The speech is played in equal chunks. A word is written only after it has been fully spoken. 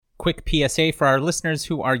Quick PSA for our listeners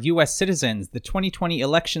who are U.S. citizens. The 2020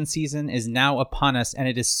 election season is now upon us, and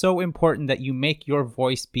it is so important that you make your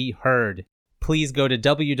voice be heard. Please go to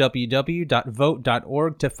www.vote.org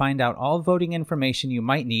to find out all voting information you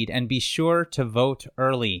might need, and be sure to vote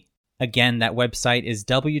early. Again, that website is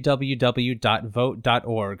www.vote.org.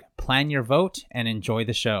 Plan your vote and enjoy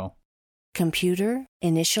the show. Computer,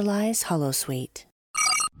 initialize holosuite.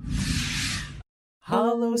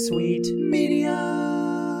 Holosuite Media.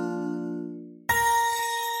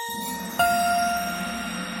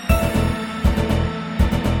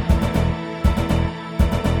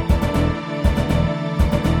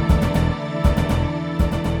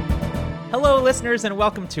 Hello, listeners, and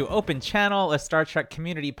welcome to Open Channel, a Star Trek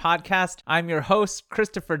community podcast. I'm your host,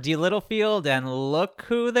 Christopher D. Littlefield, and look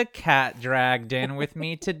who the cat dragged in with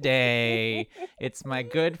me today. It's my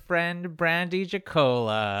good friend, Brandi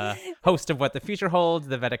Jackola, host of What the Future Holds,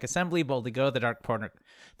 the VEDEK Assembly, Boldly Go, the Dark Porner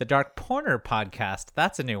podcast.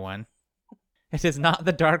 That's a new one. It is not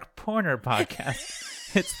the Dark Porner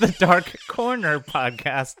podcast. It's the Dark Corner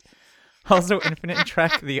podcast. Also, Infinite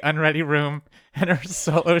Trek, The Unready Room, and our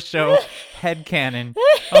solo show, Headcanon.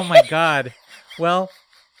 Oh my god. Well,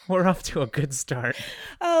 we're off to a good start.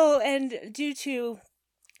 Oh, and due to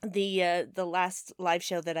the last live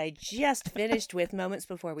show that I just finished with moments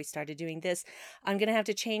before we started doing this, I'm going to have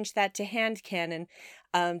to change that to Handcanon.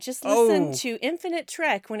 Just listen to Infinite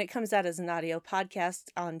Trek when it comes out as an audio podcast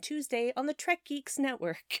on Tuesday on the Trek Geeks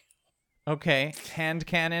Network. Okay,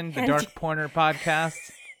 Handcanon, the Dark Porner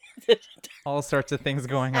podcast. All sorts of things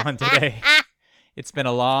going on today. It's been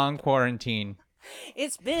a long quarantine.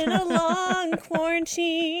 It's been a long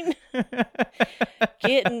quarantine.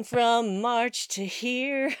 Getting from March to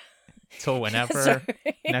here. Till whenever.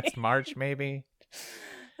 Next March, maybe.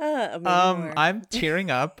 I'm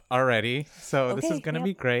tearing up already. So this is going to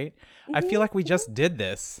be great. Mm-hmm. I feel like we just did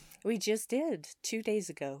this. We just did 2 days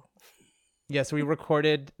ago. Yes, we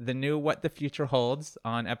recorded the new What the Future Holds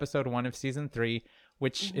on episode 1 of season 3.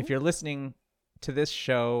 Which, if you're listening to this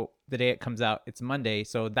show the day it comes out, it's Monday.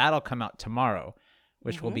 So that'll come out tomorrow,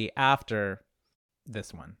 which will be after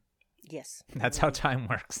this one. Yes. That's how time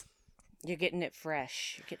works. You're getting it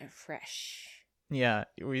fresh. Yeah,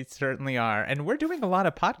 we certainly are. And we're doing a lot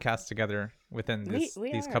of podcasts together within these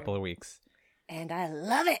couple of weeks. And I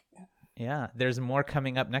love it. Yeah, there's more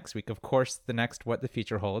coming up next week. Of course, the next What the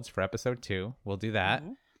Future Holds for episode 2. We'll do that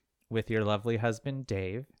with your lovely husband,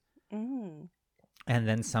 Dave. Mm. And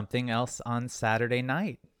then something else on Saturday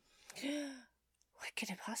night. What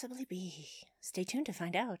could it possibly be? Stay tuned to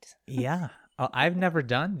find out. Yeah. I've never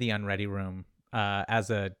done The Unready Room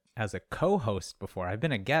as a co-host before. I've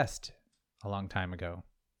been a guest a long time ago.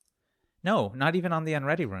 No, not even on The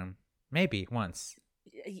Unready Room. Maybe once.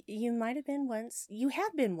 You might have been once. You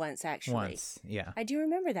have been once, actually. Once, yeah. I do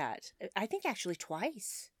remember that. I think actually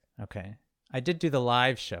twice. Okay. I did do the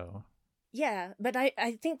live show. Yeah, but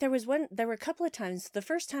I think there were a couple of times. The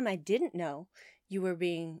first time I didn't know you were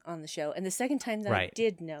being on the show, and the second time that I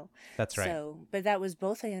did know. That's right. But that was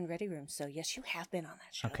both a Unready Room, so yes, you have been on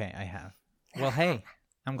that show. Okay, I have. Well, hey,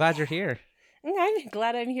 I'm glad you're here. I'm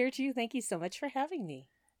glad I'm here too. Thank you so much for having me.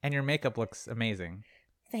 And your makeup looks amazing.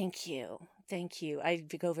 Thank you. I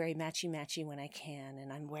go very matchy-matchy when I can,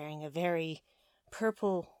 and I'm wearing a very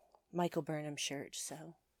purple Michael Burnham shirt,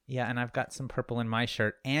 so... Yeah, and I've got some purple in my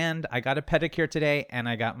shirt, and I got a pedicure today, and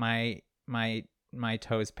I got my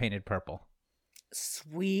toes painted purple.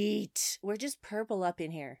 Sweet. We're just purple up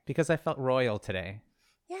in here. Because I felt royal today.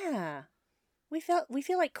 Yeah. We feel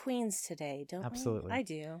like queens today, don't we? Absolutely. I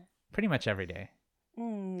do. Pretty much every day.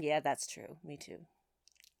 Yeah, that's true. Me too.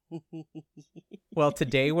 Well,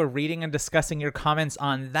 today we're reading and discussing your comments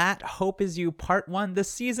on That Hope Is You Part 1, the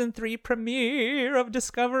Season 3 premiere of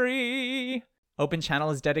Discovery. Open Channel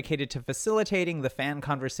is dedicated to facilitating the fan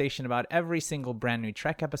conversation about every single brand new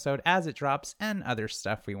Trek episode as it drops and other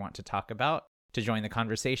stuff we want to talk about. To join the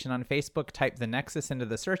conversation on Facebook, type the Nexus into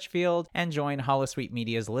the search field and join Holosuite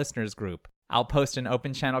Media's listeners group. I'll post an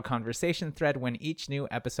Open Channel conversation thread when each new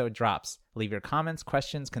episode drops. Leave your comments,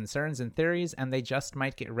 questions, concerns, and theories, and they just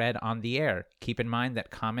might get read on the air. Keep in mind that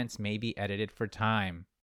comments may be edited for time.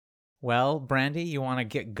 Well, Brandi, you want to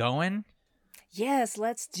get going? Yes,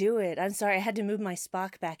 let's do it. I'm sorry, I had to move my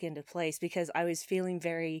Spock back into place because I was feeling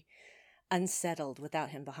very unsettled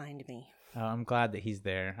without him behind me. Oh, I'm glad that he's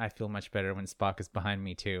there. I feel much better when Spock is behind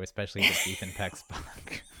me, too, especially the Ethan Peck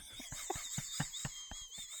Spock.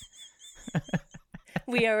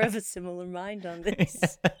 We are of a similar mind on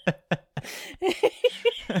this.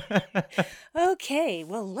 Okay,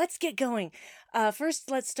 well, let's get going. First,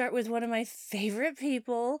 let's start with one of my favorite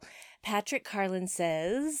people. Patrick Carlin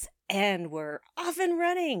says, And we're off and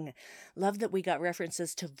running. Love that we got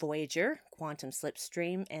references to Voyager, quantum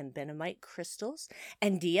slipstream, and benamite crystals,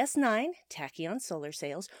 and DS9, tachyon solar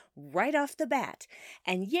sails, right off the bat.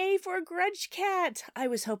 And yay for Grudge Cat! I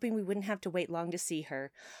was hoping we wouldn't have to wait long to see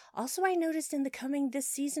her. Also, I noticed in the coming this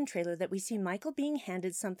season trailer that we see Michael being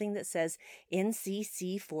handed something that says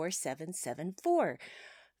NCC 4774.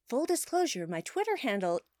 Full disclosure, my Twitter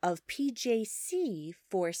handle of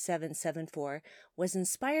PJC4774 was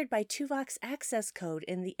inspired by Tuvok's access code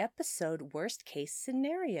in the episode Worst Case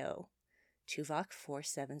Scenario. Tuvok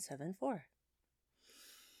 4774.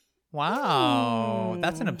 Wow,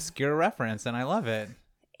 that's an obscure reference, and I love it.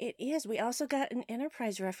 It is. We also got an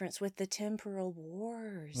Enterprise reference with the Temporal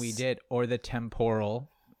Wars. We did, or the temporal,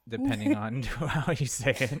 depending on how you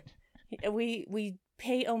say it. We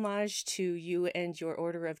pay homage to you and your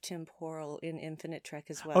Order of Temporal in Infinite Trek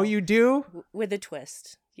as well. Oh, you do? With a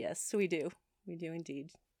twist. Yes, we do. We do indeed.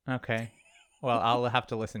 Okay. Well, I'll have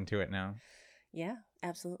to listen to it now. Yeah,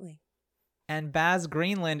 absolutely. And Baz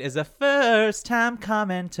Greenland is a first-time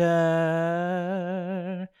commenter.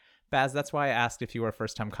 Baz, that's why I asked if you were a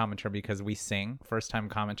first-time commenter, because we sing first-time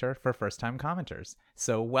commenter for first-time commenters.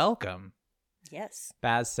 So welcome. Yes.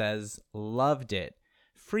 Baz says, loved it.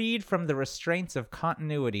 Freed from the restraints of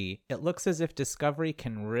continuity, it looks as if Discovery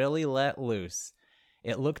can really let loose.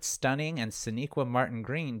 It looked stunning, and Sonequa Martin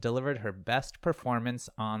Green delivered her best performance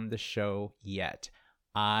on the show yet.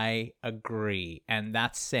 I agree, and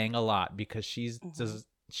that's saying a lot because she's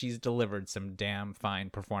delivered some damn fine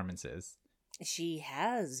performances. She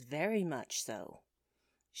has, very much so.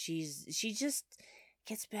 She just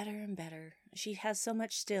gets better and better. She has so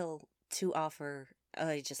much still to offer.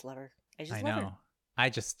 I just love her. I love her.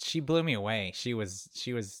 She blew me away. She was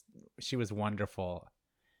wonderful.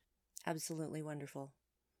 Absolutely wonderful.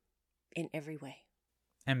 In every way.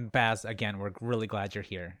 And Baz, again, we're really glad you're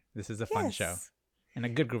here. This is a fun show. And a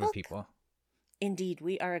good group of people. Indeed,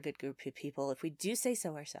 we are a good group of people, if we do say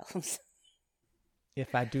so ourselves.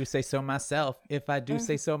 If I do say so myself. If I do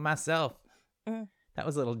say so myself. That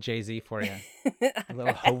was a little Jay-Z for you. A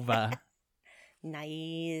little Hova.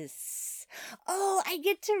 Nice. Oh, I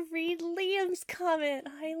get to read Liam's comment.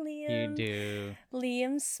 Hi, Liam. You do.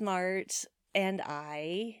 Liam Smart and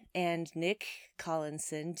I and Nick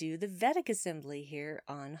Collinson do the VEDEK Assembly here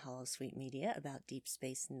on Holosuite Media about Deep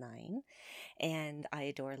Space Nine. And I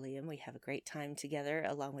adore Liam. We have a great time together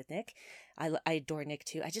along with Nick. I adore Nick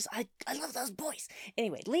too. I love those boys.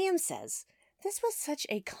 Anyway, Liam says, this was such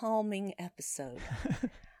a calming episode.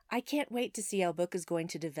 I can't wait to see how Book is going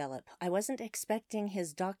to develop. I wasn't expecting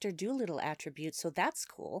his Dr. Dolittle attribute, so that's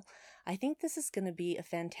cool. I think this is going to be a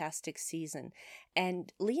fantastic season.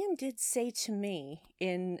 And Liam did say to me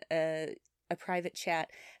in a private chat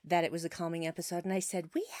that it was a calming episode, and I said,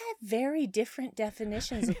 we have very different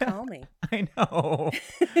definitions of calming. I know.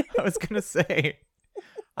 I was going to say,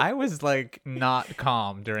 I was like not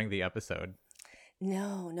calm during the episode.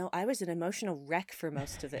 No, I was an emotional wreck for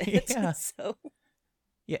most of it. Yeah. So...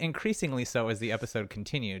 Yeah, increasingly so as the episode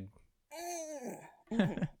continued.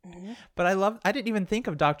 But I didn't even think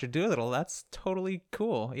of Dr. Dolittle. That's totally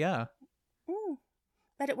cool. Yeah.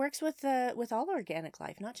 But it works with all organic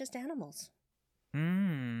life, not just animals.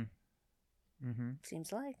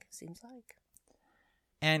 Seems like.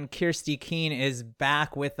 And Kirsty Keene is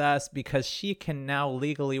back with us because she can now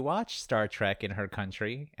legally watch Star Trek in her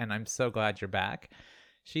country, and I'm so glad you're back.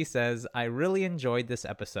 She says, I really enjoyed this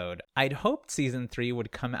episode. I'd hoped season 3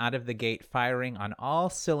 would come out of the gate firing on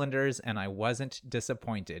all cylinders, and I wasn't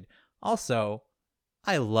disappointed. Also,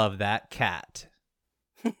 I love that cat.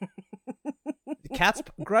 The cat's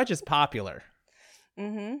Grudge is popular.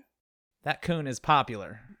 That coon is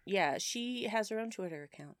popular. Yeah, she has her own Twitter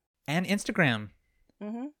account. And Instagram.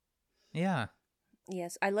 Yeah.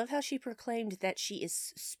 Yes, I love how she proclaimed that she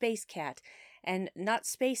is Space Cat, and not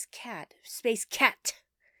Space Cat, Space Cat.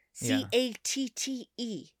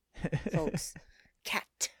 C-A-T-T-E, folks.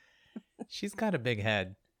 Cat. She's got a big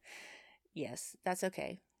head. Yes, that's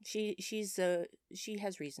okay. She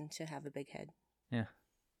has reason to have a big head. Yeah.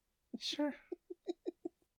 Sure.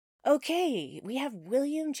 Okay, we have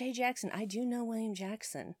William J. Jackson. I do know William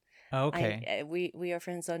Jackson. Okay. We are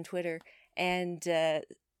friends on Twitter, and I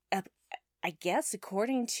guess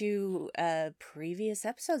according to previous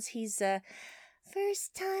episodes, he's a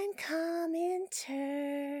first-time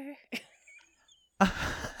commenter.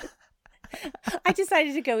 I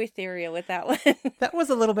decided to go ethereal with that one. That was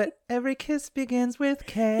a little bit, every kiss begins with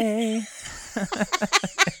K.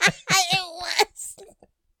 It was.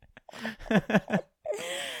 I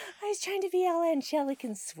was trying to be all angelic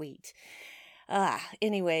and sweet.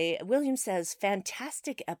 Anyway, William says,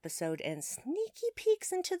 fantastic episode and sneaky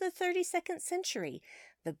peeks into the 32nd century.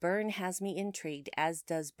 The burn has me intrigued, as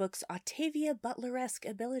does book's Octavia Butler-esque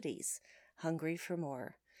abilities. Hungry for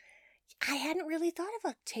more. I hadn't really thought of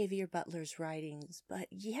Octavia Butler's writings, but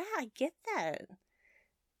yeah, I get that.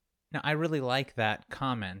 Now, I really like that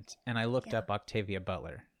comment, and I looked up Octavia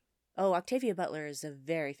Butler. Oh, Octavia Butler is a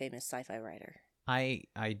very famous sci-fi writer.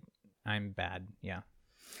 I'm bad, yeah.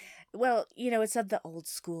 Well, it's of the old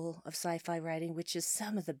school of sci-fi writing, which is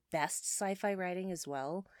some of the best sci-fi writing as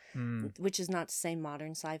well, which is not to say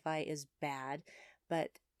modern sci-fi is bad,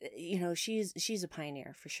 but, she's a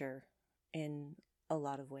pioneer for sure in a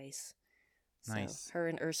lot of ways. Nice. So her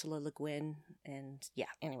and Ursula Le Guin, and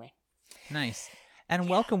anyway. Nice. And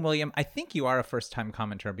welcome, William. I think you are a first-time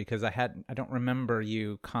commenter because I don't remember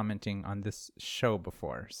you commenting on this show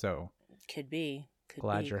before, so. Could be.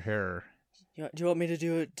 Glad you're here. Do you want me to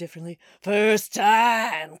do it differently? First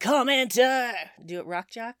time commenter. Do it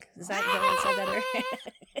rock jock? Is that better?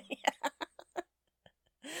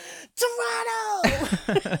 Toronto!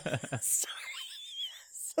 Sorry.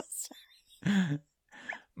 So sorry.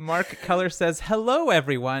 Mark Keller says, hello,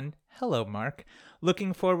 everyone. Hello, Mark.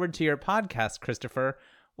 Looking forward to your podcast, Christopher.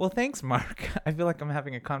 Well, thanks, Mark. I feel like I'm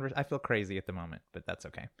having a conversation. I feel crazy at the moment, but that's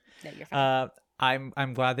okay. No, you're fine.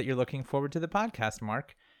 I'm glad that you're looking forward to the podcast,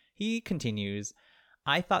 Mark. He continues,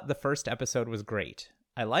 I thought the first episode was great.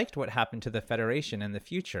 I liked what happened to the Federation in the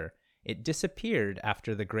future. It disappeared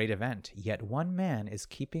after the great event, yet one man is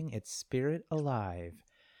keeping its spirit alive.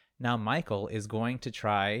 Now Michael is going to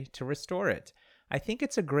try to restore it. I think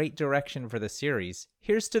it's a great direction for the series.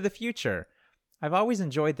 Here's to the future. I've always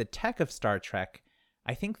enjoyed the tech of Star Trek.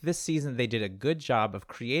 I think this season they did a good job of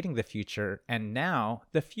creating the future, and now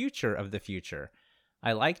the future of the future.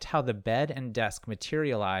 I liked how the bed and desk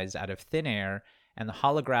materialized out of thin air and the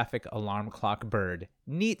holographic alarm clock bird.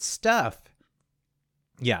 Neat stuff.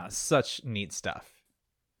 Yeah, such neat stuff.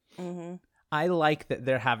 Mm-hmm. I like that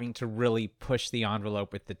they're having to really push the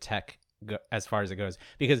envelope with the tech as far as it goes,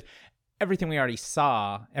 because everything we've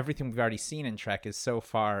already seen in Trek is so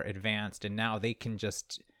far advanced, and now they've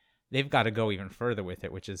got to go even further with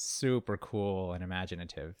it, which is super cool and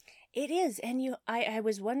imaginative. It is. And I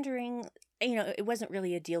was wondering, it wasn't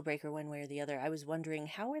really a deal breaker one way or the other. I was wondering,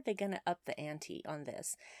 how are they going to up the ante on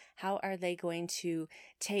this? How are they going to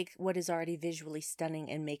take what is already visually stunning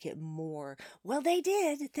and make it more? Well, they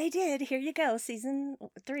did. Here you go. Season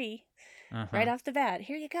 3. Right off the bat.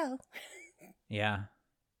 Here you go. Yeah.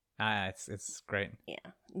 It's great. Yeah.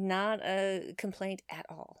 Not a complaint at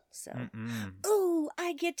all. So, ooh,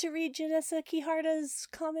 I get to read Janessa Quijada's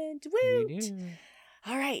comment. Woot! You do.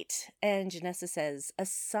 All right. And Janessa says,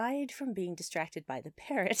 aside from being distracted by the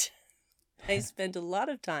parrot, I spend a lot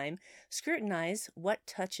of time scrutinize what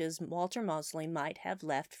touches Walter Mosley might have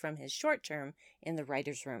left from his short term in the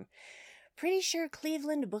writer's room. Pretty sure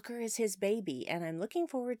Cleveland Booker is his baby, and I'm looking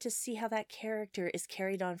forward to see how that character is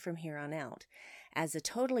carried on from here on out. As a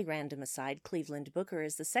totally random aside, Cleveland Booker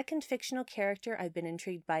is the second fictional character I've been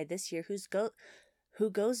intrigued by this year who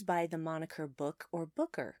goes by the moniker Book or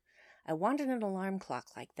Booker. I wanted an alarm clock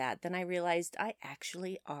like that, then I realized I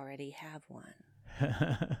actually already have one.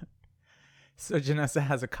 So Janessa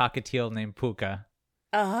has a cockatiel named Puka.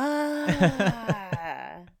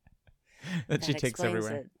 That she takes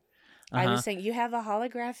everywhere. It. I was saying, you have a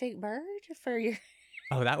holographic bird for your...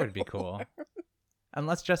 Oh, that would be cool.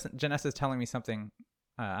 Unless Janessa's telling me something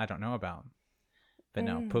I don't know about. But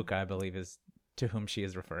no, Puka, I believe, is to whom she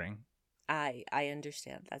is referring. I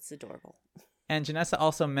understand. That's adorable. And Janessa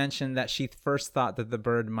also mentioned that she first thought that the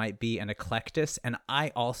bird might be an eclectus, and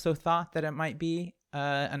I also thought that it might be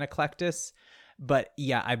an eclectus. But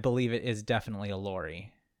yeah, I believe it is definitely a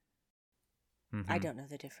Lori. Mm-hmm. I don't know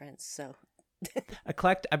the difference, so...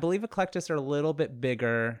 I believe eclectus are a little bit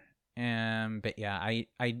bigger. But yeah,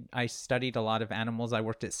 I studied a lot of animals. I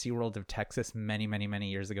worked at SeaWorld of Texas many, many, many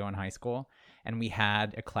years ago in high school, and we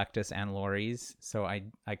had eclectus and lories. So I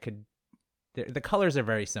could, the colors are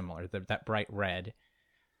very similar. That bright red,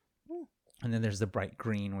 and then there's the bright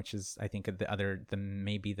green, which is I think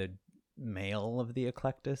maybe the male of the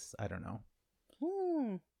eclectus. I don't know.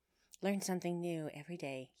 Learn something new every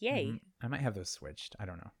day. Yay! Mm-hmm. I might have those switched. I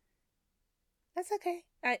don't know. That's okay.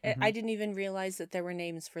 I didn't even realize that there were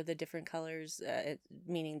names for the different colors,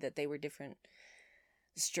 meaning that they were different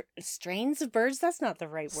strains of birds. That's not the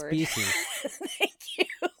right word. Species. Thank you.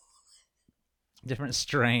 Different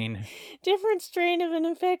strain. Different strain of an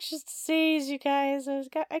infectious disease, you guys.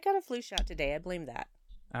 I got a flu shot today. I blame that.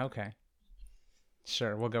 Okay.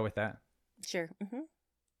 Sure, we'll go with that. Sure. Mm-hmm.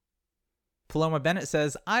 Paloma Bennett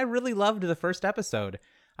says, I really loved the first episode.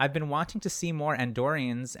 I've been wanting to see more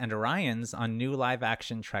Andorians and Orions on new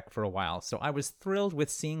live-action Trek for a while, so I was thrilled with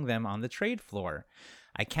seeing them on the trade floor.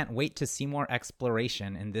 I can't wait to see more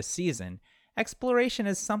exploration in this season. Exploration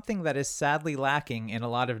is something that is sadly lacking in a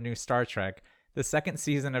lot of new Star Trek. The second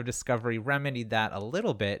season of Discovery remedied that a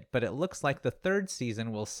little bit, but it looks like the third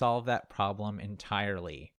season will solve that problem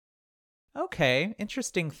entirely. Okay,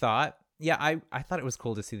 interesting thought. Yeah, I thought it was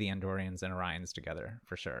cool to see the Andorians and Orions together,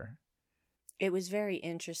 for sure. It was very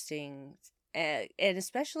interesting, and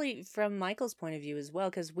especially from Michael's point of view as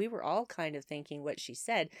well, because we were all kind of thinking what she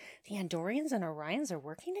said. The Andorians and Orions are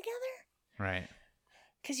working together? Right.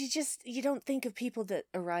 Because you don't think of people that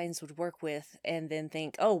Orions would work with and then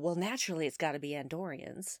think, oh, well, naturally it's got to be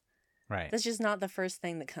Andorians. Right. That's just not the first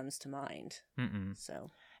thing that comes to mind. Mm-mm.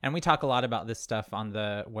 So... And we talk a lot about this stuff on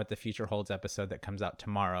the What the Future Holds episode that comes out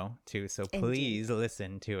tomorrow, too. So please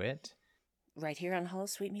listen to it. Right here on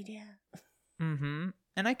Holosuite Media. Mm-hmm.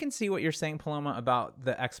 And I can see what you're saying, Paloma, about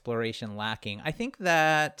the exploration lacking. I think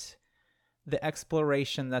that the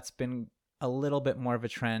exploration that's been a little bit more of a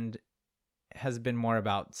trend has been more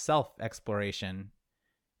about self-exploration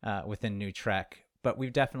within New Trek. But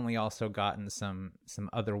we've definitely also gotten some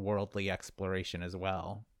otherworldly exploration as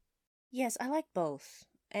well. Yes, I like both.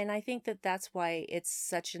 And I think that that's why it's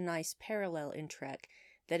such a nice parallel in Trek,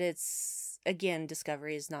 that it's, again,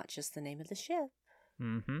 Discovery is not just the name of the ship.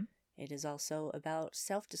 Mm-hmm. It is also about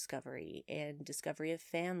self-discovery and discovery of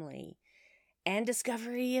family and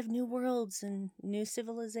discovery of new worlds and new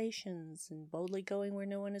civilizations and boldly going where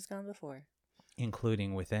no one has gone before.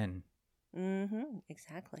 Including within. Mm-hmm,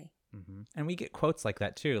 exactly. Mm-hmm. And we get quotes like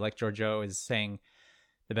that, too. Like Giorgio is saying,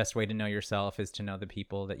 the best way to know yourself is to know the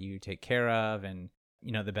people that you take care of, and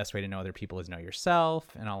the best way to know other people is know yourself,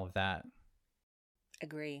 and all of that.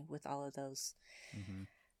 Agree with all of those. Mm-hmm.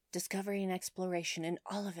 Discovery and exploration in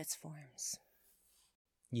all of its forms.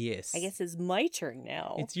 Yes. I guess it's my turn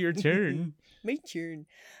now. It's your turn. My turn.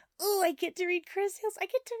 Oh, I get to read Chris Hill's. I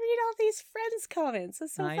get to read all these friends' comments.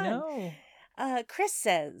 It's so fun. I know. Chris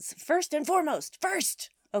says, first and foremost, first!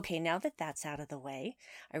 Okay, now that that's out of the way,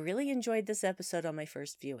 I really enjoyed this episode on my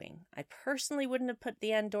first viewing. I personally wouldn't have put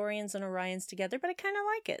the Andorians and Orions together, but I kind of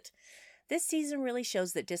like it. This season really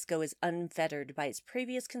shows that Disco is unfettered by its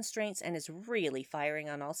previous constraints and is really firing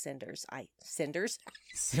on all cinders. Cinders?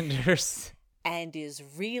 And is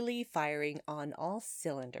really firing on all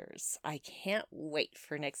cylinders. I can't wait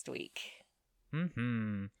for next week.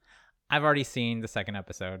 Mm-hmm. I've already seen the second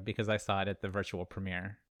episode because I saw it at the virtual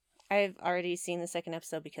premiere. I've already seen the second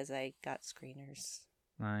episode because I got screeners.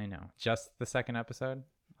 I know. Just the second episode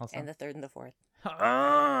also? And the third and the fourth.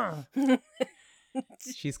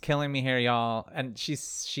 She's killing me here, y'all. And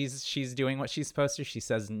she's doing what she's supposed to. She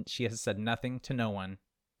has said nothing to no one.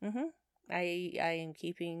 Mm-hmm. I am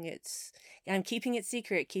keeping it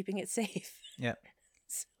secret, keeping it safe. Yep.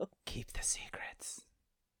 So keep the secrets.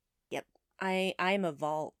 Yep. I'm a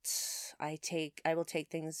vault. I will take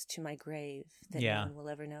things to my grave that no one will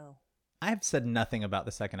ever know. I've said nothing about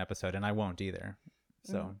the second episode, and I won't either.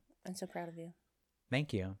 So I'm so proud of you.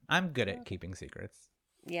 Thank you. I'm good at keeping secrets.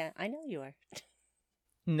 Yeah, I know you are.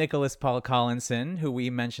 Nicholas Paul Collinson, who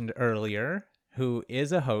we mentioned earlier, who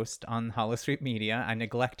is a host on Holosuite Media. I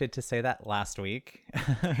neglected to say that last week.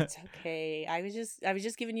 It's okay. I was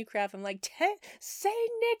just giving you crap. I'm like, say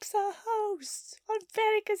Nick's a host on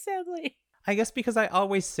VEDEK Assembly. I guess because I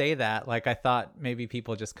always say that, like I thought maybe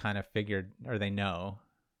people just kind of figured or they know,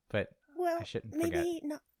 but I shouldn't forget.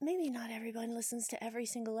 Maybe not everyone listens to every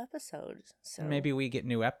single episode. So maybe we get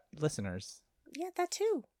new listeners. Yeah, that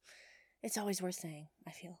too. It's always worth saying,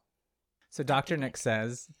 I feel. So Dr. Nick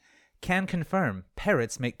says, can confirm,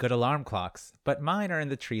 parrots make good alarm clocks, but mine are in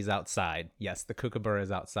the trees outside. Yes, the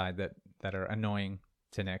kookaburras outside that are annoying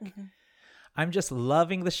to Nick. Mm-hmm. I'm just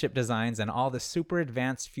loving the ship designs and all the super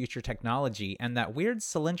advanced future technology and that weird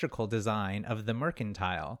cylindrical design of the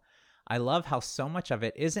mercantile. I love how so much of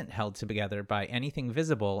it isn't held together by anything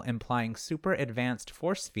visible, implying super advanced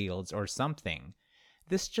force fields or something.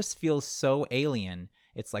 This just feels so alien.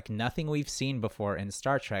 It's like nothing we've seen before in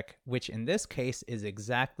Star Trek, which in this case is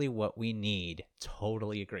exactly what we need.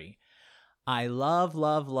 Totally agree. I love,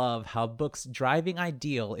 love, love how Book's driving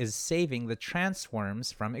ideal is saving the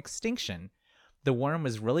transworms from extinction. The worm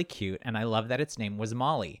was really cute, and I love that its name was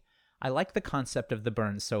Molly. I like the concept of the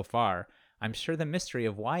burn so far. I'm sure the mystery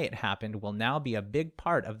of why it happened will now be a big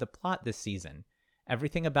part of the plot this season.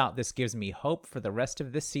 Everything about this gives me hope for the rest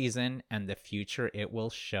of this season and the future it will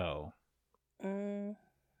show.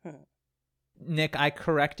 Mm-hmm. Nick, I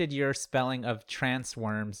corrected your spelling of trance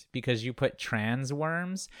worms because you put trans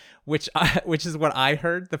worms, which is what I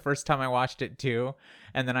heard the first time I watched it too,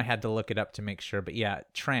 and then I had to look it up to make sure. But yeah,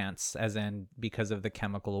 trance, as in because of the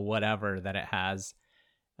chemical whatever that it has.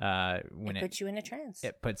 When it puts you in a trance.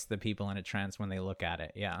 It puts the people in a trance when they look at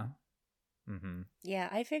it. Yeah. Mm-hmm. Yeah,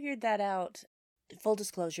 I figured that out. Full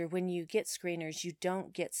disclosure, when you get screeners, you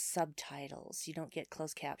don't get subtitles. You don't get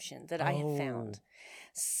closed caption that I have found.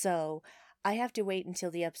 So I have to wait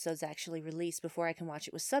until the episode's actually released before I can watch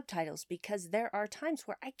it with subtitles, because there are times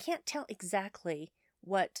where I can't tell exactly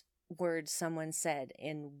what words someone said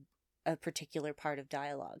in a particular part of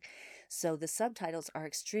dialogue. So the subtitles are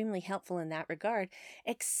extremely helpful in that regard,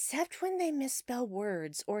 except when they misspell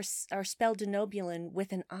words or spell denobulin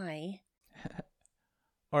with an I.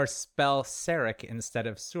 Or spell Sarek instead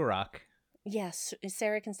of Surak. Yes,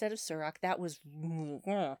 Sarek instead of Surak. That was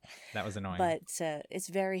annoying. But it's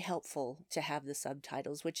very helpful to have the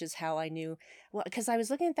subtitles, which is how I knew. Well, because I was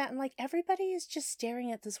looking at that and like, everybody is just staring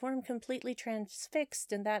at this worm completely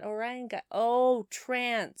transfixed, and that Orion guy. Oh,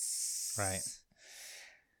 trance. Right.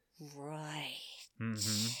 Right.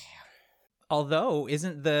 Mm-hmm. Although,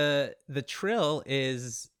 isn't the Trill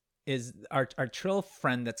is our Trill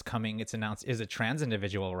friend that's coming, it's announced, is a trans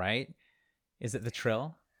individual, right? Is it the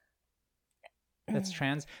Trill that's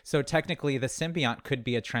trans? So technically the symbiont could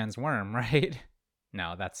be a trans worm, right?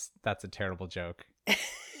 No, that's a terrible joke.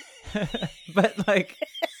 But like,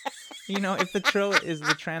 if the Trill is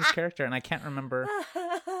the trans character, and I can't remember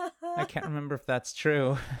if that's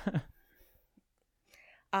true.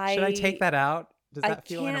 Should I take that out? Does that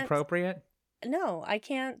feel inappropriate? No, I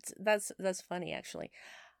can't. That's funny, actually.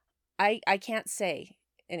 I can't say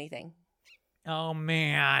anything. Oh,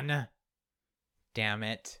 man. Damn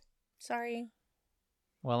it. Sorry.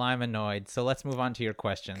 Well, I'm annoyed, so let's move on to your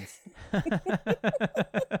questions.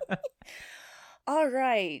 All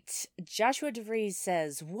right. Joshua DeVries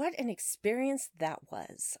says, what an experience that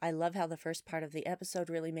was. I love how the first part of the episode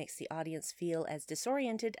really makes the audience feel as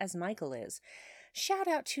disoriented as Michael is. Shout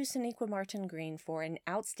out to Sonequa Martin Green for an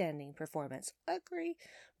outstanding performance. Agree.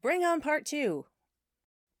 Bring on part 2.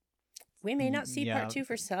 We may not see part 2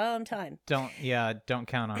 for some time. Don't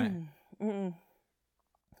count on it.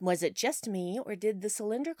 Was it just me, or did the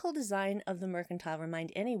cylindrical design of the Mercantile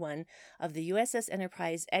remind anyone of the USS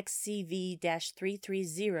Enterprise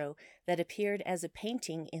XCV-330 that appeared as a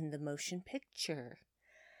painting in the motion picture?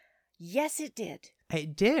 Yes, it did.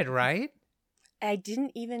 It did, right? I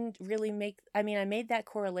didn't even really I made that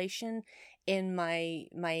correlation in my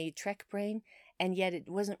Trek brain, and yet it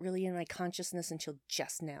wasn't really in my consciousness until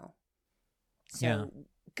just now. So, yeah.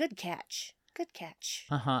 Good catch. Good catch.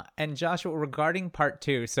 And Joshua, regarding part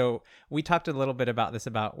 2, so we talked a little bit about this,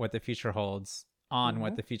 about what the future holds,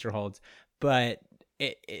 what the future holds, but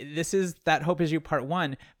this is That Hope Is You part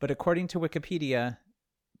 1, but according to Wikipedia,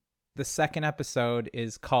 the second episode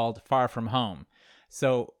is called Far From Home.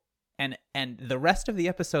 So, and the rest of the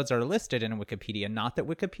episodes are listed in Wikipedia. Not that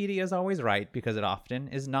Wikipedia is always right, because it often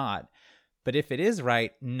is not. But if it is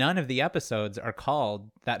right, none of the episodes are called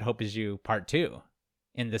That Hope Is You part 2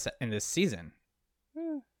 in this season.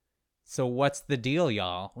 So what's the deal,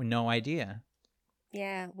 y'all? No idea.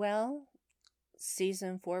 Yeah, well,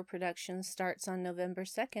 season 4 production starts on November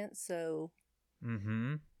 2nd, so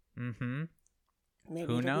maybe Who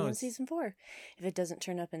it'll knows? be in season 4. If it doesn't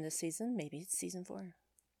turn up in this season, maybe it's season 4.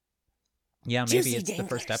 Yeah, maybe Juicy it's danglers.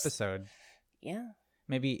 The first episode. Yeah.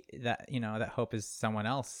 Maybe that hope is someone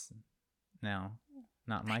else now.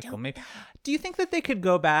 Not Michael. Maybe. Do you think that they could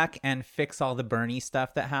go back and fix all the Bernie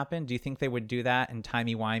stuff that happened? Do you think they would do that and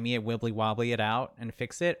timey-wimey it, wibbly-wobbly it out and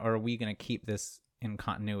fix it? Or are we going to keep this in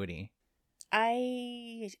continuity?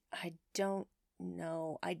 I don't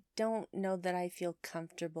know. I don't know that I feel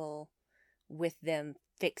comfortable with them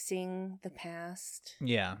fixing the past.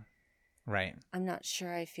 Yeah, right. I'm not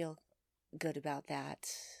sure I feel good about that.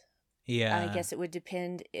 Yeah. I guess it would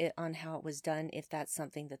depend on how it was done, if that's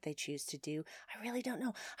something that they choose to do. I really don't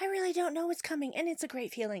know. I really don't know what's coming, and it's a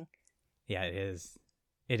great feeling. Yeah, it is.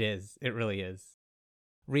 It is. It really is.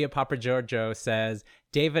 Rhea Papa Giorgio says,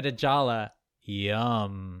 David Ajala,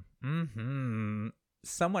 yum.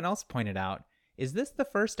 Someone else pointed out, is this the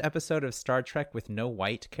first episode of Star Trek with no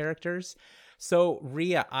white characters? So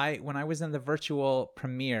Rhea, when I was in the virtual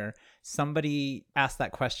premiere, somebody asked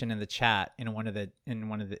that question in the chat in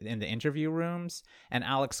the interview rooms, and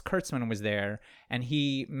Alex Kurtzman was there, and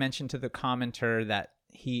he mentioned to the commenter that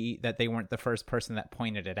they weren't the first person that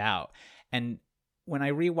pointed it out. And when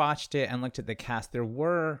I rewatched it and looked at the cast, there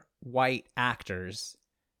were white actors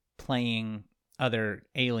playing other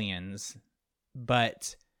aliens,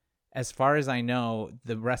 but as far as I know,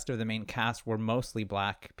 the rest of the main cast were mostly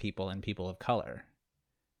black people and people of color,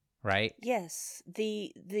 right? Yes,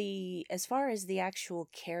 the as far as the actual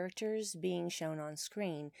characters being shown on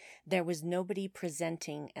screen, there was nobody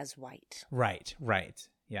presenting as white. Right, right.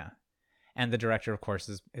 Yeah. And the director, of course,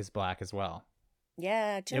 is black as well.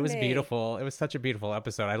 Yeah, It was Tunde. beautiful. It was such a beautiful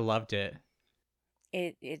episode. I loved it.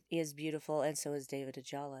 It is beautiful, and so is David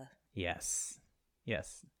Ajala. Yes.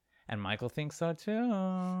 Yes. And Michael thinks so too.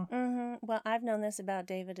 Well, I've known this about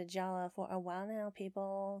David Ajala for a while now,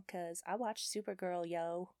 people, because I watched Supergirl,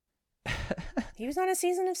 yo. He was on a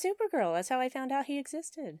season of Supergirl. That's how I found out he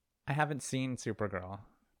existed. I haven't seen Supergirl.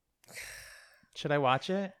 Should I watch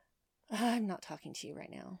it? I'm not talking to you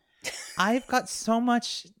right now. I've got so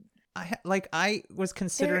much. I was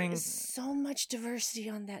considering. There is so much diversity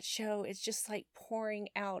on that show. It's just like pouring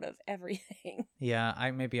out of everything.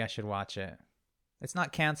 Yeah, maybe I should watch it. It's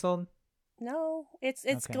not canceled? No, it's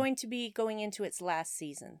Okay. going to be going into its last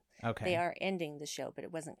season. Okay. They are ending the show, but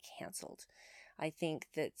it wasn't canceled. I think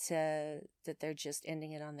that they're just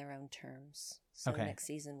ending it on their own terms. So Okay. next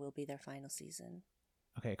season will be their final season.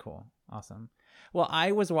 Okay, cool. Awesome. Well, when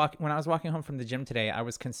I was walking home from the gym today, I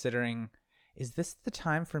was considering, is this the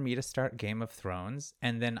time for me to start Game of Thrones?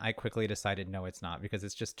 And then I quickly decided, no, it's not, because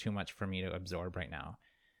it's just too much for me to absorb right now.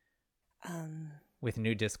 With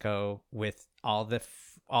new disco, with all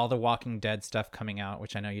the Walking Dead stuff coming out,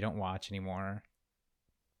 which I know you don't watch anymore.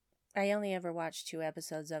 I only ever watched 2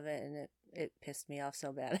 episodes of it, and it pissed me off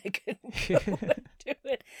so bad I couldn't do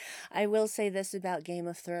it. I will say this about Game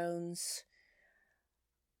of Thrones.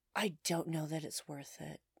 I don't know that it's worth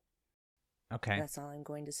it. Okay. That's all I'm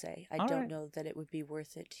going to say. I All don't right. know that it would be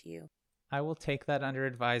worth it to you. I will take that under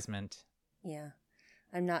advisement. Yeah.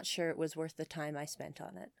 I'm not sure it was worth the time I spent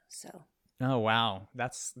on it, so. Oh, wow.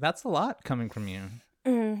 That's a lot coming from you.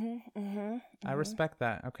 I respect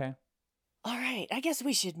that. Okay. All right, I guess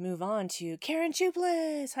we should move on to Karen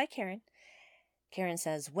Chuplis. Hi, Karen. Karen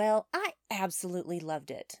says, well, I absolutely loved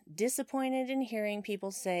it. Disappointed in hearing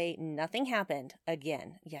people say nothing happened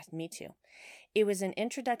again. Yes, me too. It was an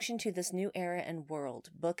introduction to this new era and world.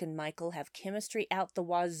 Book and Michael have chemistry out the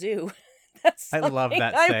wazoo. That's I love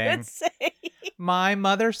that I saying. would say. My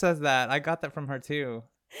mother says that. I got that from her too.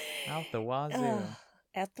 Out the wazoo.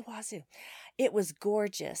 At the wazoo. It was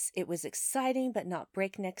gorgeous. It was exciting, but not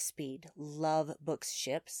breakneck speed. Love Book's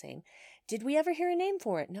ship. Same. Did we ever hear a name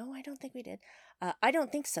for it? No, I don't think we did. I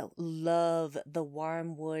don't think so. Love the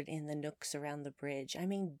warm wood in the nooks around the bridge. I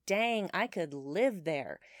mean, dang, I could live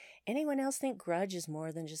there. Anyone else think Grudge is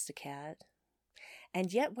more than just a cat?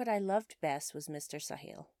 And yet what I loved best was Mr.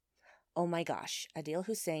 Sahil. Oh my gosh, Adil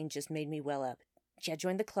Hussein just made me well up. Yeah,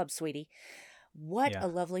 join the club, sweetie. What Yeah. a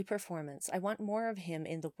lovely performance. I want more of him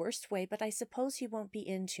in the worst way, but I suppose he won't be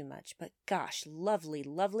in too much. But gosh, lovely,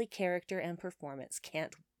 lovely character and performance.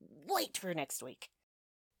 Can't wait for next week.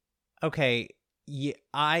 Okay. Yeah,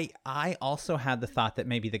 I also had the thought that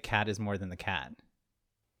maybe the cat is more than the cat.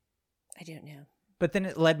 I don't know. But then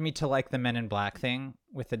it led me to like the Men in Black thing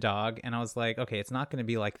with the dog, and I was like, okay, it's not going to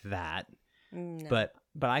be like that. No.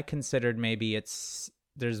 But I considered maybe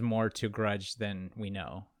there's more to Grudge than we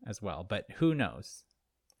know as well. But who knows?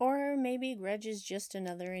 Or maybe Grudge is just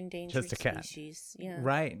another endangered Just a cat. species. Yeah.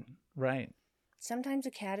 Right. Sometimes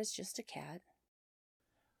a cat is just a cat.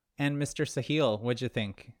 And Mr. Sahil, what'd you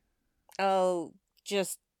think? Oh,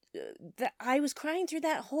 just I was crying through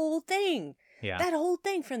that whole thing. Yeah. That whole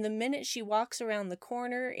thing from the minute she walks around the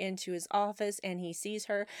corner into his office and he sees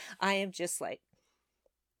her, I am just like,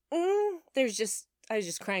 I was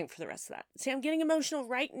just crying for the rest of that. See, I'm getting emotional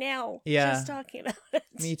right now. Yeah. Just talking about it.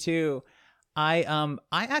 Me too. I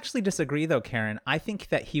actually disagree though, Karen. I think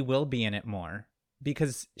that he will be in it more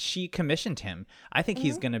because she commissioned him. I think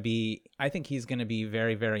he's going to be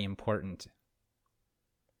very, very important.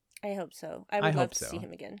 I hope so. I would love hope to so. see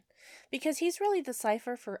him again. Because he's really the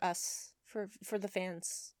cipher for us, for the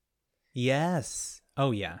fans. Yes.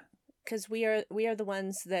 Oh yeah. Because we are the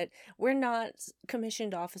ones that, we're not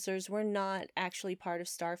commissioned officers, we're not actually part of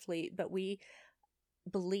Starfleet, but we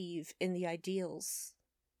believe in the ideals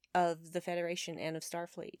of the Federation and of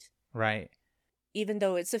Starfleet. Right. Even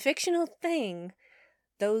though it's a fictional thing,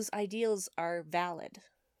 those ideals are valid.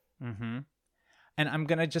 Mm-hmm. And I'm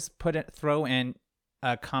gonna just throw in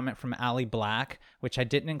a comment from Allie Black, which I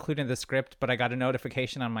didn't include in the script, but I got a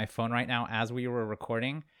notification on my phone right now as we were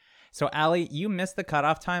recording. So Allie, you missed the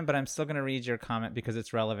cutoff time, but I'm still gonna read your comment because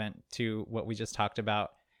it's relevant to what we just talked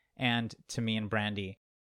about and to me and Brandi.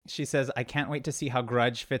 She says, I can't wait to see how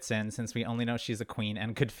Grudge fits in since we only know she's a queen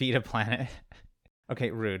and could feed a planet. Okay,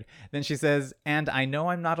 rude. Then she says, and I know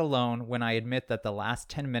I'm not alone when I admit that the last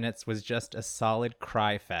 10 minutes was just a solid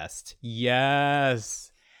cry fest.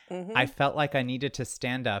 Yes. I felt like I needed to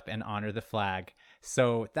stand up and honor the flag.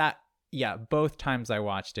 So that, yeah, both times I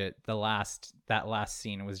watched it, that last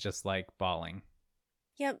scene was just like bawling.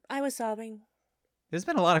 Yep, I was sobbing. There's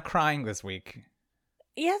been a lot of crying this week.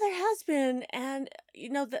 Yeah, there has been. And,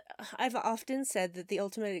 I've often said that the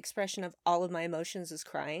ultimate expression of all of my emotions is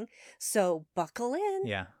crying. So buckle in,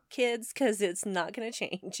 Yeah. kids, because it's not going to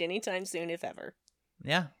change anytime soon, if ever.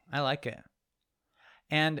 Yeah, I like it.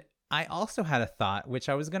 And I also had a thought, which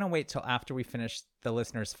I was going to wait till after we finished the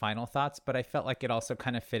listeners' final thoughts, but I felt like it also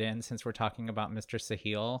kind of fit in since we're talking about Mr.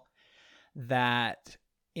 Sahil, that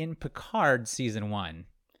in Picard season 1,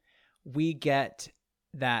 we get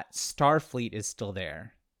that Starfleet is still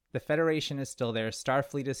there. The Federation is still there.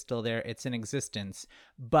 Starfleet is still there. It's in existence,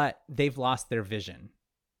 but they've lost their vision.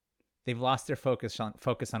 They've lost their focus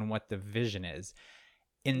on what the vision is.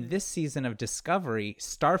 In this season of Discovery,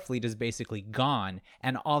 Starfleet is basically gone,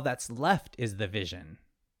 and all that's left is the vision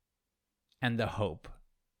and the hope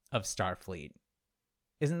of Starfleet.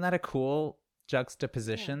 Isn't that a cool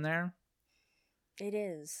juxtaposition there? It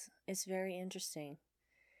is. It's very interesting.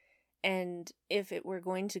 And if it were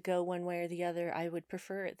going to go one way or the other, I would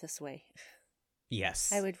prefer it this way.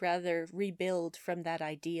 Yes. I would rather rebuild from that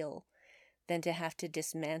ideal than to have to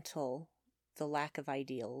dismantle the lack of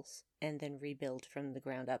ideals and then rebuild from the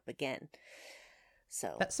ground up again.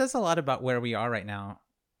 So that says a lot about where we are right now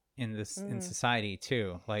in society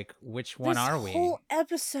too. Like, which one are we? This whole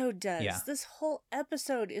episode does. Yeah. This whole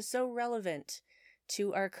episode is so relevant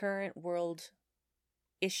to our current world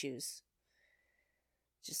issues.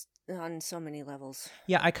 Just on so many levels.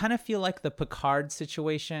 Yeah, I kind of feel like the Picard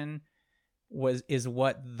situation is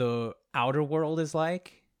what the outer world is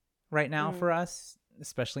like right now for us,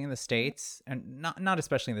 especially in the States, and not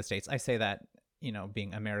especially in the States. I say that,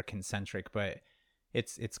 being American centric, but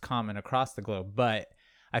it's common across the globe. But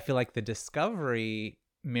I feel like the Discovery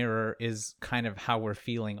mirror is kind of how we're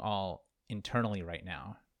feeling all internally right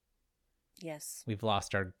now. Yes. We've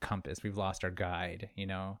lost our compass. We've lost our guide,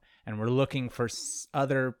 and we're looking for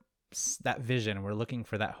that vision. We're looking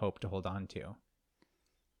for that hope to hold on to.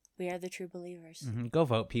 We are the true believers. Mm-hmm. Go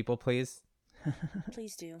vote, people, please.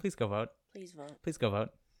 Please do. Please go vote. Please vote. Please go vote.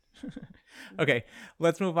 Okay,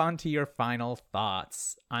 let's move on to your final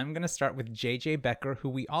thoughts. I'm going to start with JJ Becker, who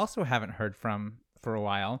we also haven't heard from for a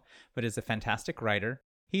while, but is a fantastic writer.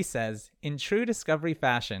 He says, in true Discovery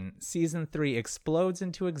fashion, Season 3 explodes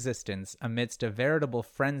into existence amidst a veritable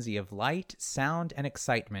frenzy of light, sound, and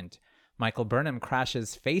excitement. Michael Burnham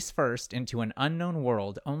crashes face first into an unknown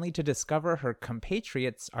world only to discover her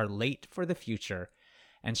compatriots are late for the future,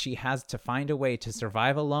 and she has to find a way to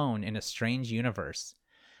survive alone in a strange universe.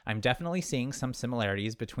 I'm definitely seeing some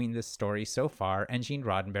similarities between this story so far and Gene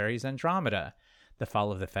Roddenberry's Andromeda. The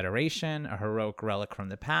fall of the Federation, a heroic relic from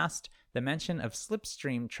the past, the mention of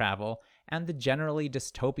slipstream travel, and the generally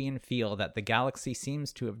dystopian feel that the galaxy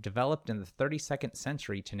seems to have developed in the 32nd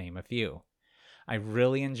century, to name a few. I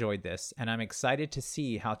really enjoyed this, and I'm excited to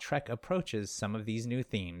see how Trek approaches some of these new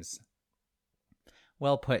themes.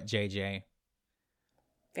 Well put, JJ.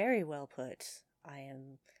 Very well put. I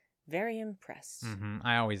am very impressed.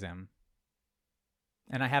 I always am.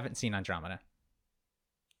 And I haven't seen Andromeda.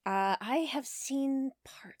 I have seen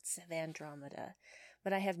parts of Andromeda,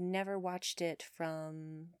 but I have never watched it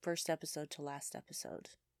from first episode to last episode.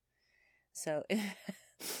 So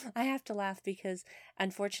I have to laugh because,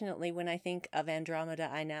 unfortunately, when I think of Andromeda,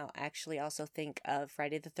 I now actually also think of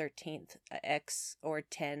Friday the 13th, X or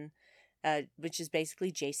 10, which is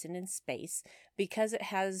basically Jason in space, because it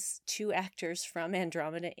has two actors from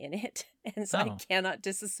Andromeda in it, and so I cannot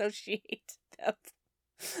disassociate them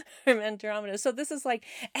from Andromeda. So this is like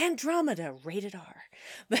Andromeda rated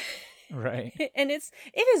R. Right. And it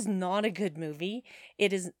is not a good movie.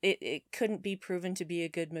 It couldn't be proven to be a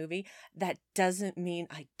good movie. That doesn't mean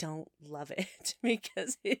I don't love it,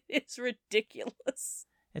 because it is ridiculous.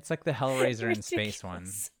 It's like the Hellraiser in space one.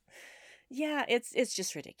 Yeah, it's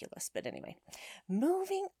just ridiculous. But anyway,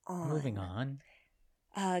 moving on.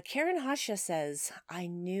 Karen Hasha says, I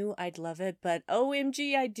knew I'd love it, but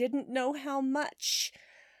OMG, I didn't know how much.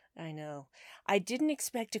 I know. I didn't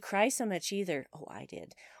expect to cry so much either. Oh, I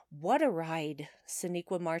did. What a ride.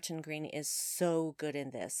 Sonequa Martin Green is so good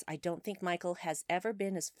in this. I don't think Michael has ever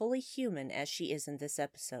been as fully human as she is in this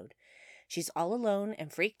episode. She's all alone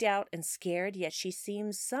and freaked out and scared, yet she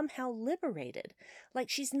seems somehow liberated. Like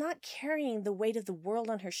she's not carrying the weight of the world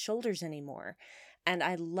on her shoulders anymore. And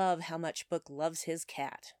I love how much Book loves his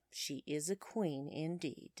cat. She is a queen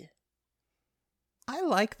indeed. I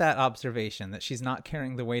like that observation that she's not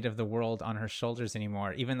carrying the weight of the world on her shoulders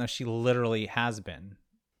anymore, even though she literally has been.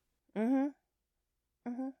 Mm-hmm.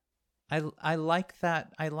 Mm-hmm. I like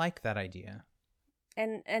that. I like that idea.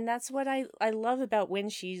 And that's what I love about when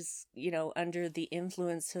she's, under the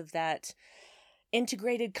influence of that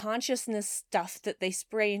integrated consciousness stuff that they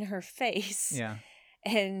spray in her face. Yeah.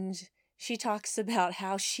 And she talks about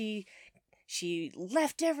how she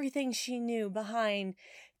left everything she knew behind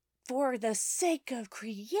for the sake of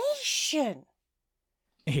creation.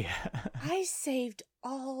 Yeah. I saved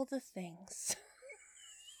all the things.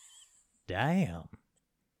 Damn.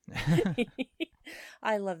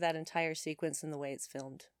 I love that entire sequence and the way it's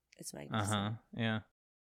filmed. It's magnificent. Yeah.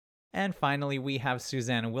 And finally, we have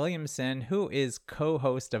Suzanne Williamson, who is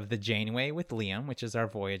co-host of The Janeway with Liam, which is our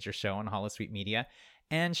Voyager show on Holosuite Media.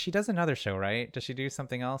 And she does another show, right? Does she do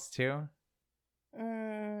something else too?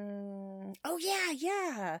 Oh,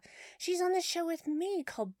 yeah. She's on the show with me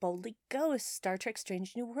called Boldly Ghost, Star Trek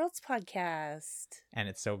Strange New Worlds podcast. And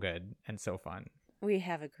it's so good and so fun. We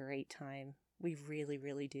have a great time. We really,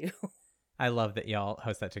 really do. I love that y'all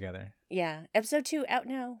host that together. Yeah. Episode 2 out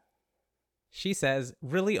now. She says,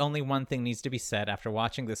 really only one thing needs to be said after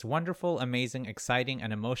watching this wonderful, amazing, exciting,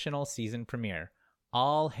 and emotional season premiere.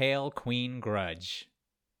 All hail Queen Grudge.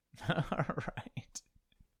 All right.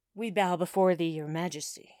 We bow before thee, your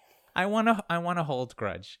majesty. I wanna hold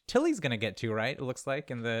Grudge. Tilly's gonna get to, right? It looks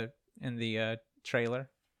like in the trailer.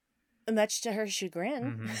 Much to her chagrin.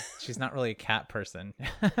 Mm-hmm. She's not really a cat person.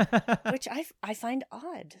 Which I find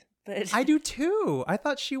odd. But I do too. I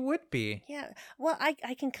thought she would be. Yeah. Well,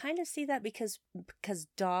 I can kind of see that because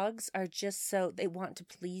dogs are just so, they want to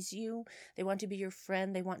please you. They want to be your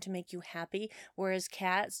friend. They want to make you happy. Whereas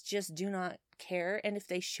cats just do not care. And if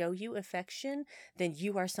they show you affection, then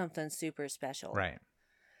you are something super special. Right.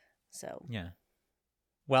 So. Yeah.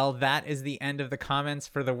 Well, that is the end of the comments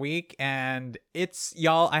for the week. And it's,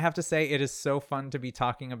 y'all, I have to say, it is so fun to be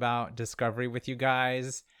talking about Discovery with you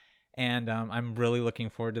guys. And I'm really looking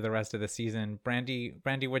forward to the rest of the season. Brandi,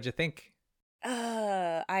 what'd you think?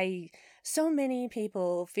 So many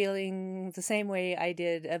people feeling the same way I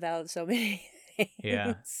did about so many things.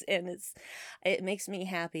 Yeah. And it makes me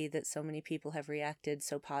happy that so many people have reacted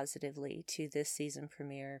so positively to this season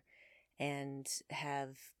premiere and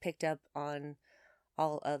have picked up on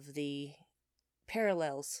all of the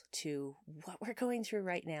parallels to what we're going through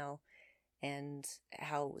right now. And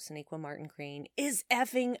how Sonequa Martin Green is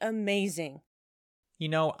effing amazing.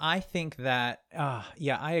 I think that,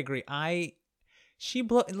 yeah, I agree.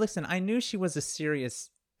 Listen, I knew she was a serious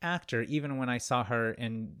actor even when I saw her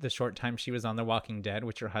in the short time she was on The Walking Dead,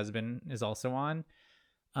 which her husband is also on,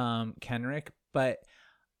 Kenrick. But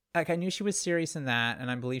I knew she was serious in that, and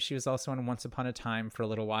I believe she was also on Once Upon a Time for a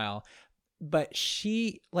little while. But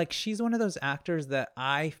she's one of those actors that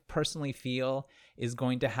I personally feel is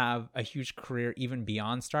going to have a huge career even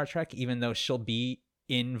beyond Star Trek, even though she'll be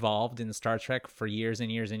involved in Star Trek for years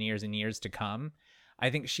and years and years and years to come. I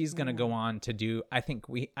think she's going to go on to do, I think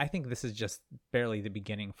this is just barely the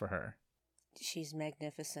beginning for her. She's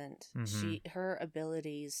magnificent. Mm-hmm. Her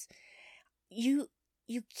abilities, you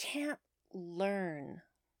can't learn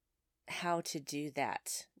how to do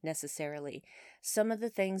that necessarily. Some of the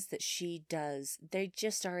things that she does, they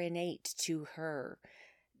just are innate to her.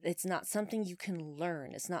 It's not something you can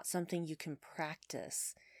learn. It's not something you can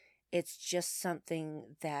practice. It's just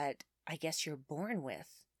something that I guess you're born with.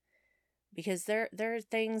 Because there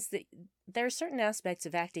are certain aspects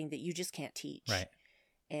of acting that you just can't teach. Right.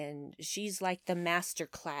 And she's like the master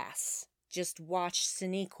class. Just watch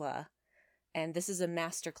Sonequa, and this is a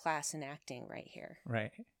master class in acting right here.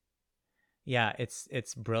 Right. Yeah,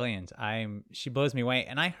 it's brilliant. She blows me away.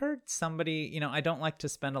 And I heard somebody, I don't like to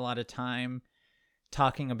spend a lot of time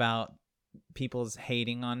talking about people's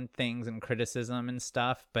hating on things and criticism and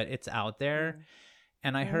stuff, but it's out there.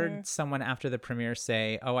 And I heard someone after the premiere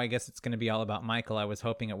say, "Oh, I guess it's going to be all about Michael. I was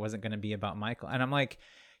hoping it wasn't going to be about Michael." And I'm like,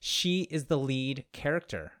 she is the lead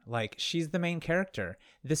character. Like, she's the main character.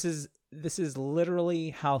 This is literally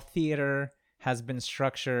how theater has been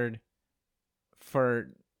structured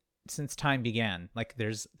since time began. Like,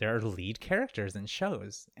 there are lead characters in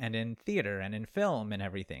shows and in theater and in film and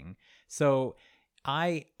everything. So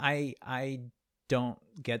I don't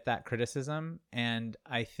get that criticism, and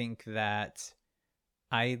I think that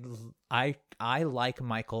I like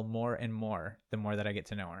Michael more and more the more that I get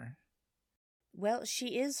to know her. Well,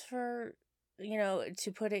 she is, for,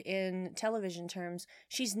 to put it in television terms,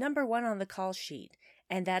 she's number one on the call sheet,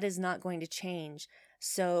 and that is not going to change.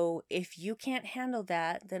 So if you can't handle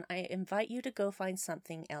that, then I invite you to go find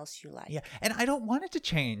something else you like. Yeah, and I don't want it to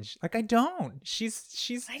change. Like, I don't.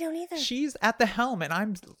 She's I don't either. She's at the helm, and I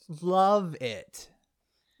love it.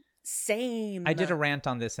 Same. I did a rant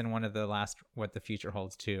on this in one of the last What the Future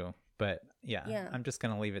Holds too, but yeah. I'm just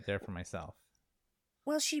gonna leave it there for myself.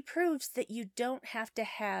 Well, she proves that you don't have to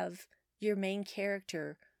have your main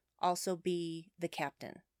character also be the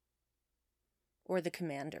captain or the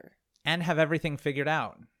commander. And have everything figured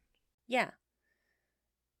out. Yeah.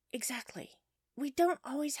 Exactly. We don't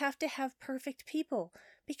always have to have perfect people,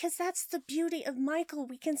 because that's the beauty of Michael.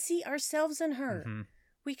 We can see ourselves in her.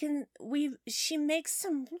 Mm-hmm. She makes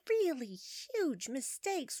some really huge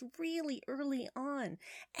mistakes really early on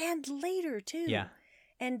and later too. Yeah.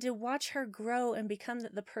 And to watch her grow and become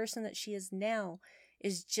the person that she is now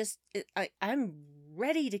is just, I'm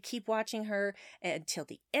ready to keep watching her until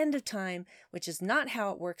the end of time, which is not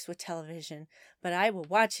how it works with television, but I will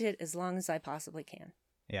watch it as long as I possibly can.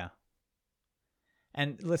 Yeah.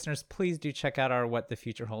 And listeners, please do check out our What the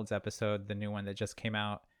Future Holds episode, the new one that just came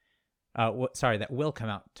out. That will come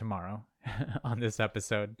out tomorrow on this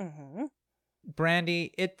episode. Mm-hmm.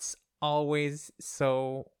 Brandi, it's always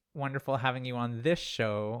so wonderful having you on this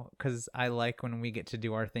show, because I like when we get to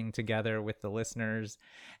do our thing together with the listeners.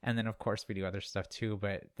 And then, of course, we do other stuff too.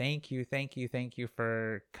 But thank you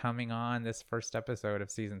for coming on this first episode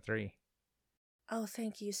of season 3. Oh,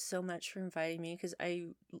 thank you so much for inviting me, because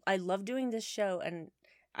I love doing this show and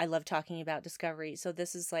I love talking about Discovery. So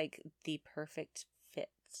this is like the perfect fit.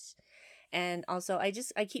 And also, I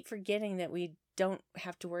keep forgetting that we don't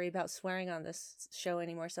have to worry about swearing on this show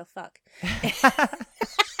anymore, so fuck.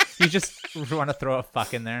 You just want to throw a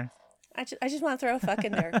fuck in there? I just want to throw a fuck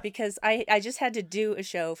in there, because I just had to do a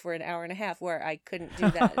show for an hour and a half where I couldn't do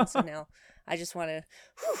that. And so now I just want to,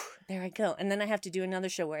 there I go. And then I have to do another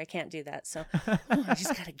show where I can't do that. So I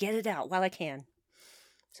just got to get it out while I can.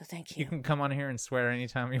 So thank you. You can come on here and swear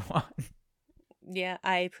anytime you want. Yeah,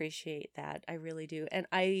 I appreciate that. I really do. And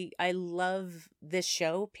I love this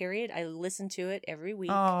show, period. I listen to it every week.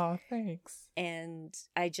 Oh, thanks. And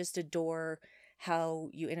I just adore how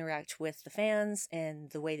you interact with the fans and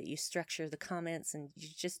the way that you structure the comments, and you're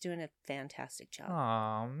just doing a fantastic job.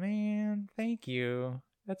 Oh, man. Thank you.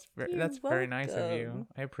 That's very nice of you.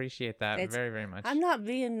 I appreciate that very, very much. I'm not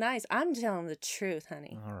being nice. I'm telling the truth,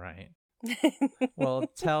 honey. All right. Well,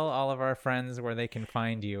 tell all of our friends where they can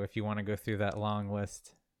find you if you want to go through that long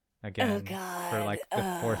list again for like the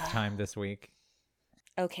 4th time this week.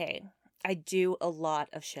 Okay. I do a lot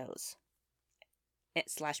of shows /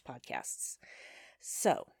 podcasts.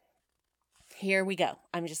 So here we go.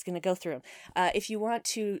 I'm just going to go through them. If you want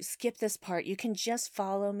to skip this part, you can just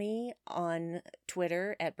follow me on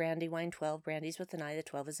Twitter at Brandywine12. Brandy's with an I, the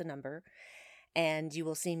 12 is a number. And you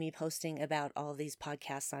will see me posting about all these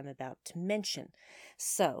podcasts I'm about to mention.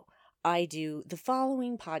 So I do the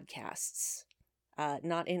following podcasts,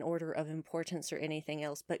 not in order of importance or anything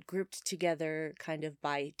else, but grouped together kind of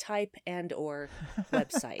by type and or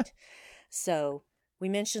website. So we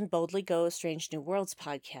mentioned Boldly Go, Strange New Worlds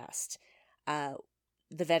podcast, the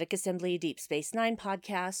VEDEK Assembly, Deep Space Nine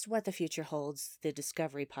podcast, What the Future Holds, the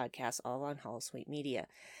Discovery podcast, all on Holosuite Media.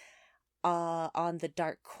 On the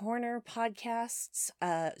Dark Corner podcasts,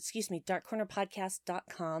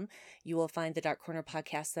 darkcornerpodcast.com, you will find the Dark Corner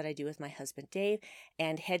podcast that I do with my husband Dave,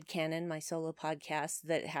 and Headcanon, my solo podcast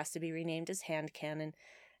that has to be renamed as Handcanon.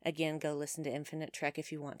 Again, go listen to Infinite Trek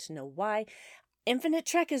if you want to know why. Infinite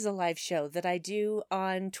Trek is a live show that I do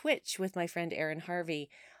on Twitch with my friend Aaron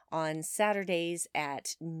Harvey on Saturdays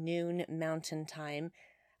at noon Mountain Time.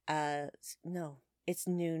 No, it's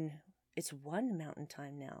noon. It's 1 Mountain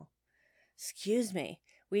Time now. Excuse me.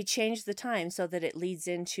 We changed the time so that it leads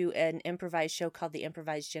into an improvised show called The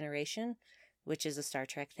Improvised Generation, which is a Star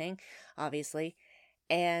Trek thing, obviously.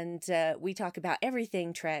 And we talk about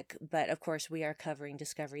everything Trek, but of course we are covering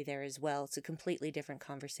Discovery there as well. It's a completely different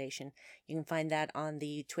conversation. You can find that on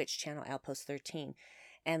the Twitch channel Outpost 13.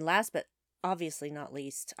 And last but obviously not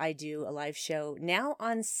least, I do a live show now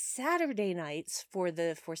on Saturday nights for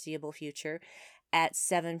the foreseeable future at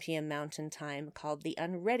 7 p.m. Mountain Time called The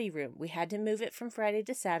Unready Room. We had to move it from Friday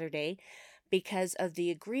to Saturday because of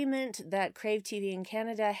the agreement that Crave TV in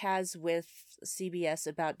Canada has with CBS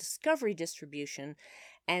about Discovery distribution.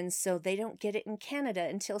 And so they don't get it in Canada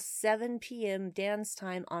until 7 p.m. Dan's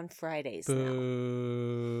time on Fridays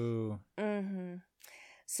Boo. now. Mm-hmm.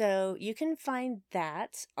 So you can find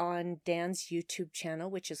that on Dan's YouTube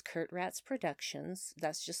channel, which is Kurt Ratz Productions.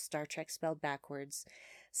 That's just Star Trek spelled backwards.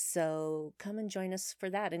 So come and join us for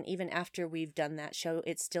that. And even after we've done that show,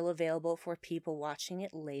 it's still available for people watching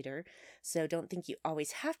it later. So don't think you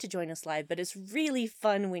always have to join us live, but it's really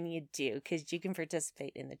fun when you do because you can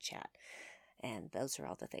participate in the chat. And those are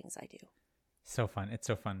all the things I do. So fun. It's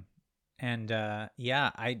so fun. And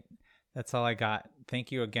that's all I got.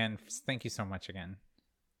 Thank you again. Thank you so much again.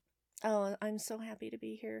 Oh, I'm so happy to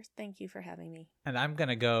be here. Thank you for having me. And I'm going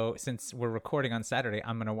to go, since we're recording on Saturday,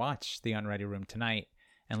 I'm going to watch The Unready Room tonight.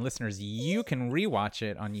 And listeners, you can rewatch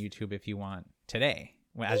it on YouTube if you want today,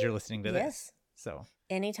 as you're listening to this. Yes. So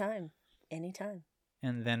anytime.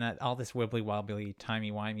 And then all this wibbly wobbly,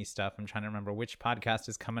 timey-wimey stuff. I'm trying to remember which podcast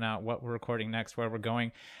is coming out, what we're recording next, where we're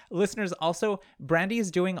going. Listeners, also, Brandi is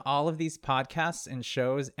doing all of these podcasts and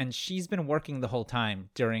shows, and she's been working the whole time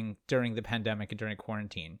during the pandemic and during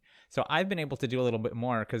quarantine. So I've been able to do a little bit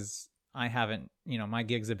more because I haven't, my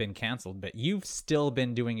gigs have been canceled, but you've still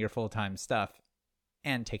been doing your full-time stuff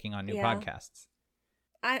and taking on new podcasts.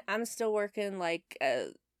 I'm still working like a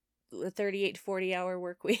 38 to 40-hour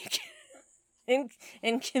work week.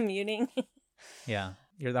 And commuting. Yeah.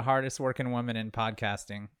 You're the hardest working woman in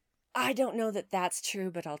podcasting. I don't know that that's true,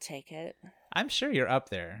 but I'll take it. I'm sure you're up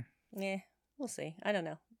there. Yeah, we'll see. I don't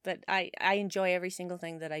know. But I enjoy every single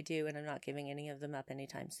thing that I do, and I'm not giving any of them up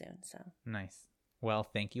anytime soon. So nice. Well,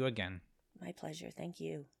 thank you again. My pleasure. Thank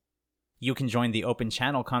you. You can join the Open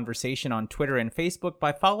Channel conversation on Twitter and Facebook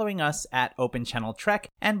by following us at Open Channel Trek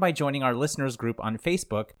and by joining our listeners group on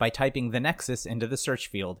Facebook by typing The Nexus into the search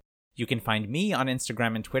field. You can find me on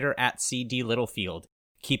Instagram and Twitter at CDLittlefield.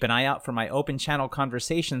 Keep an eye out for my Open Channel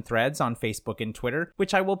conversation threads on Facebook and Twitter,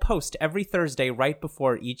 which I will post every Thursday right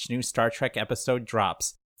before each new Star Trek episode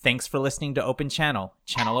drops. Thanks for listening to Open Channel.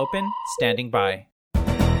 Channel open, standing by.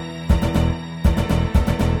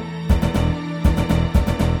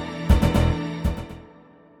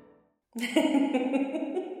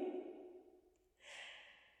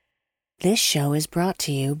 This show is brought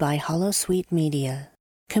to you by Holosuite Media.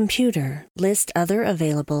 Computer, list other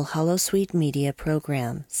available Holosuite Media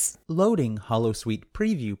programs. Loading Holosuite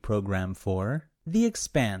preview program for The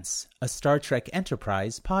Expanse, a Star Trek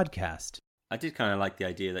Enterprise podcast. I did kind of like the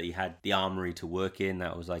idea that he had the armory to work in.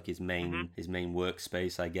 That was like his main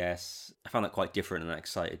workspace, I guess. I found that quite different and that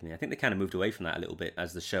excited me. I think they kind of moved away from that a little bit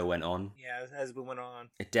as the show went on. Yeah, as we went on.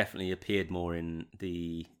 It definitely appeared more in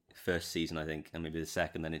the first season, I think, and maybe the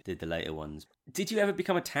second than it did the later ones. Did you ever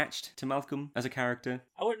become attached to Malcolm as a character?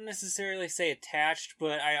 I wouldn't necessarily say attached,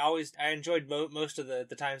 but I enjoyed most of the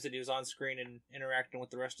times that he was on screen and interacting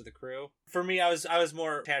with the rest of the crew. For me, I was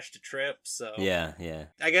more attached to Trip, so yeah.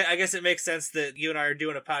 I guess it makes sense that you and I are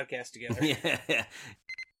doing a podcast together. Yeah.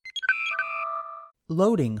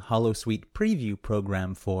 Loading Holosuite preview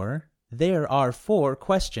program for There Are 4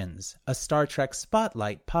 Questions, a Star Trek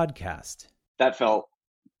Spotlight podcast. That felt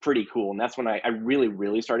pretty cool. And that's when I really,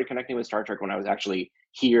 really started connecting with Star Trek, when I was actually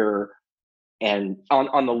here and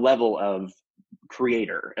on the level of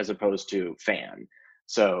creator as opposed to fan.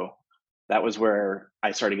 So that was where I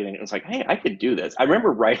started getting, it was like, hey, I could do this. I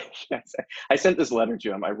remember writing, I sent this letter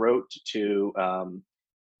to him. I wrote to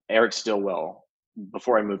Eric Stillwell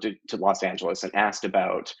before I moved to Los Angeles and asked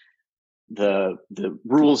about the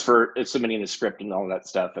rules for submitting the script and all that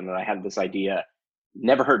stuff. And then I had this idea,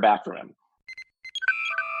 never heard back from him.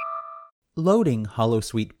 Loading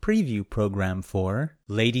Holosuite preview program for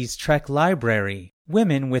Ladies Trek Library,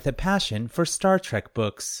 Women with a Passion for Star Trek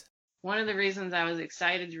Books. One of the reasons I was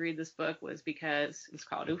excited to read this book was because it's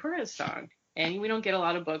called Uhura's Song. And we don't get a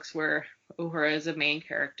lot of books where Uhura is a main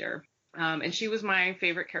character. And she was my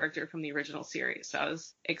favorite character from the original series. So I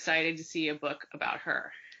was excited to see a book about her.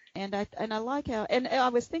 And I like how, and I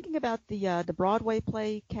was thinking about the Broadway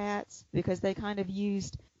play Cats, because they kind of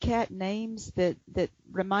used cat names that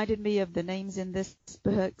reminded me of the names in this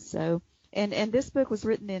book. So, and this book was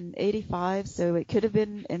written in 1985, so it could have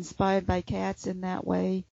been inspired by Cats in that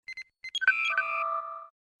way.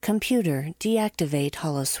 Computer, deactivate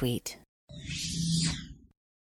Holosuite.